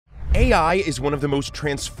AI is one of the most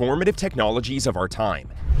transformative technologies of our time.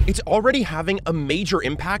 It's already having a major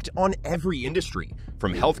impact on every industry,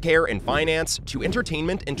 from healthcare and finance to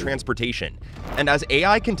entertainment and transportation. And as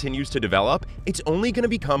AI continues to develop, it's only going to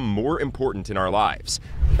become more important in our lives.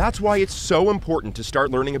 That's why it's so important to start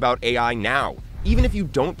learning about AI now. Even if you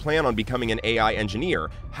don't plan on becoming an AI engineer,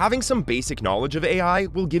 having some basic knowledge of AI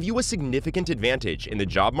will give you a significant advantage in the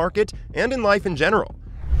job market and in life in general.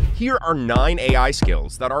 Here are 9 AI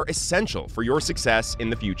skills that are essential for your success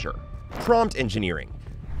in the future. Prompt engineering.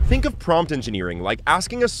 Think of prompt engineering like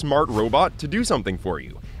asking a smart robot to do something for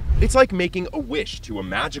you. It's like making a wish to a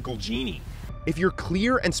magical genie. If you're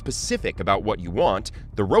clear and specific about what you want,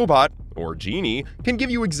 the robot, or genie, can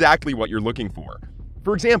give you exactly what you're looking for.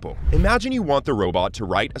 For example, imagine you want the robot to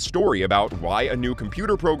write a story about why a new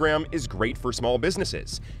computer program is great for small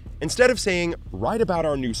businesses. Instead of saying, "Write about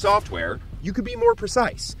our new software," you could be more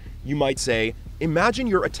precise. You might say, "Imagine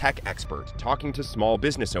you're a tech expert talking to small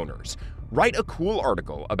business owners. Write a cool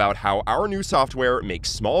article about how our new software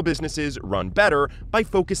makes small businesses run better by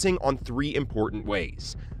focusing on 3 important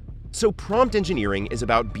ways." So prompt engineering is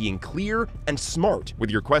about being clear and smart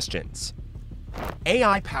with your questions.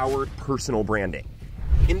 AI-powered personal branding.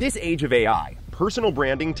 In this age of AI, personal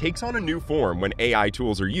branding takes on a new form when AI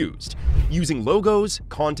tools are used, using logos,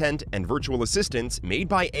 content, and virtual assistants made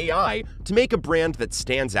by AI to make a brand that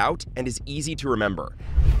stands out and is easy to remember.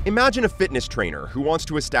 Imagine a fitness trainer who wants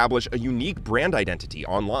to establish a unique brand identity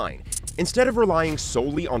online. Instead of relying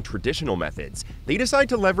solely on traditional methods, they decide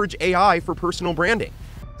to leverage AI for personal branding.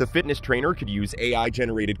 The fitness trainer could use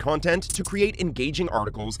AI-generated content to create engaging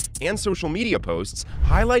articles and social media posts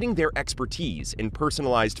highlighting their expertise in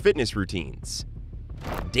personalized fitness routines.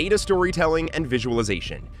 Data storytelling and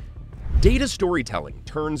visualization. Data storytelling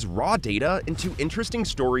turns raw data into interesting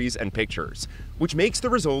stories and pictures, which makes the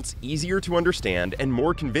results easier to understand and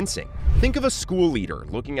more convincing. Think of a school leader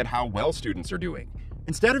looking at how well students are doing.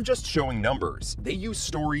 Instead of just showing numbers, they use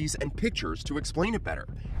stories and pictures to explain it better.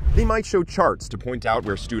 They might show charts to point out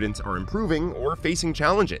where students are improving or facing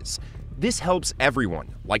challenges. This helps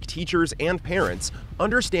everyone, like teachers and parents,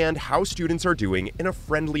 understand how students are doing in a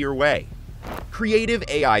friendlier way. Creative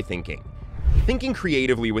AI thinking. Thinking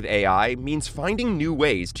creatively with AI means finding new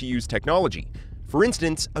ways to use technology. For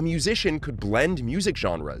instance, a musician could blend music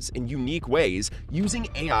genres in unique ways using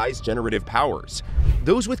AI's generative powers.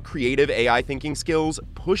 Those with creative AI thinking skills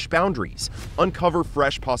push boundaries, uncover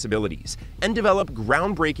fresh possibilities, and develop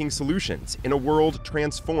groundbreaking solutions in a world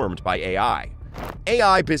transformed by AI.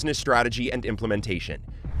 AI business strategy and implementation.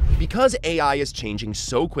 Because AI is changing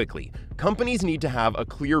so quickly, companies need to have a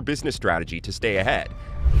clear business strategy to stay ahead.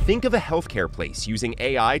 Think of a healthcare place using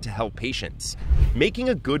AI to help patients. Making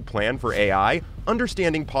a good plan for AI,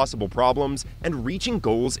 understanding possible problems, and reaching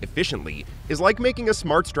goals efficiently is like making a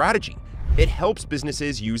smart strategy. It helps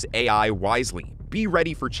businesses use AI wisely, be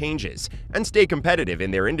ready for changes, and stay competitive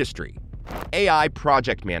in their industry. AI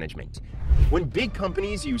project management. When big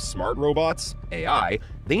companies use smart robots, AI,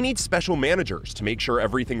 they need special managers to make sure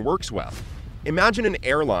everything works well. Imagine an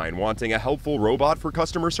airline wanting a helpful robot for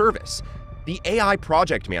customer service. The AI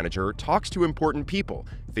project manager talks to important people,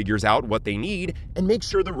 figures out what they need, and makes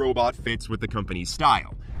sure the robot fits with the company's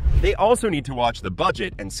style. They also need to watch the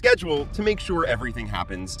budget and schedule to make sure everything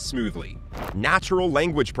happens smoothly. Natural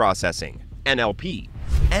language processing, NLP.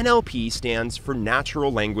 NLP stands for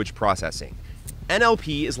natural language processing.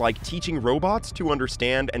 NLP is like teaching robots to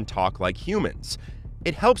understand and talk like humans.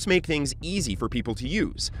 It helps make things easy for people to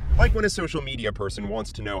use, like when a social media person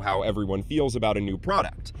wants to know how everyone feels about a new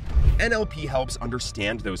product. NLP helps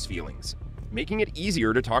understand those feelings, making it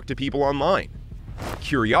easier to talk to people online.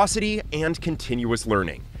 Curiosity and continuous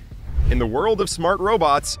learning. In the world of smart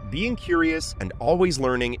robots, being curious and always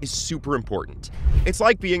learning is super important. It's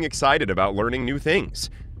like being excited about learning new things.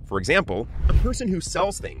 For example, a person who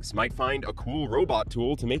sells things might find a cool robot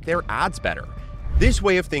tool to make their ads better. This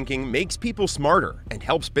way of thinking makes people smarter and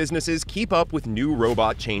helps businesses keep up with new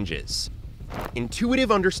robot changes.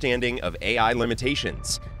 Intuitive understanding of AI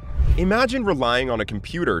limitations. Imagine relying on a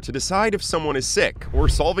computer to decide if someone is sick or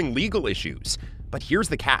solving legal issues. But here's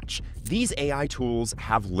the catch: these AI tools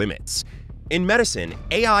have limits. In medicine,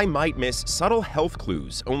 AI might miss subtle health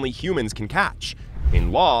clues only humans can catch.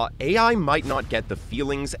 In law, AI might not get the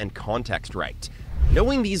feelings and context right.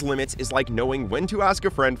 Knowing these limits is like knowing when to ask a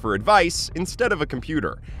friend for advice instead of a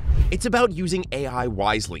computer. It's about using AI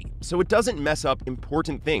wisely, so it doesn't mess up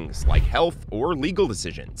important things like health or legal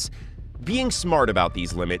decisions. Being smart about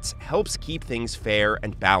these limits helps keep things fair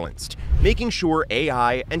and balanced, making sure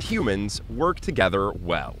AI and humans work together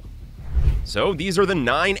well. So these are the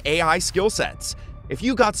 9 AI skill sets. If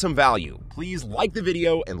you got some value, please please like the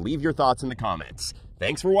video and leave your thoughts in the comments.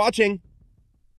 Thanks for watching.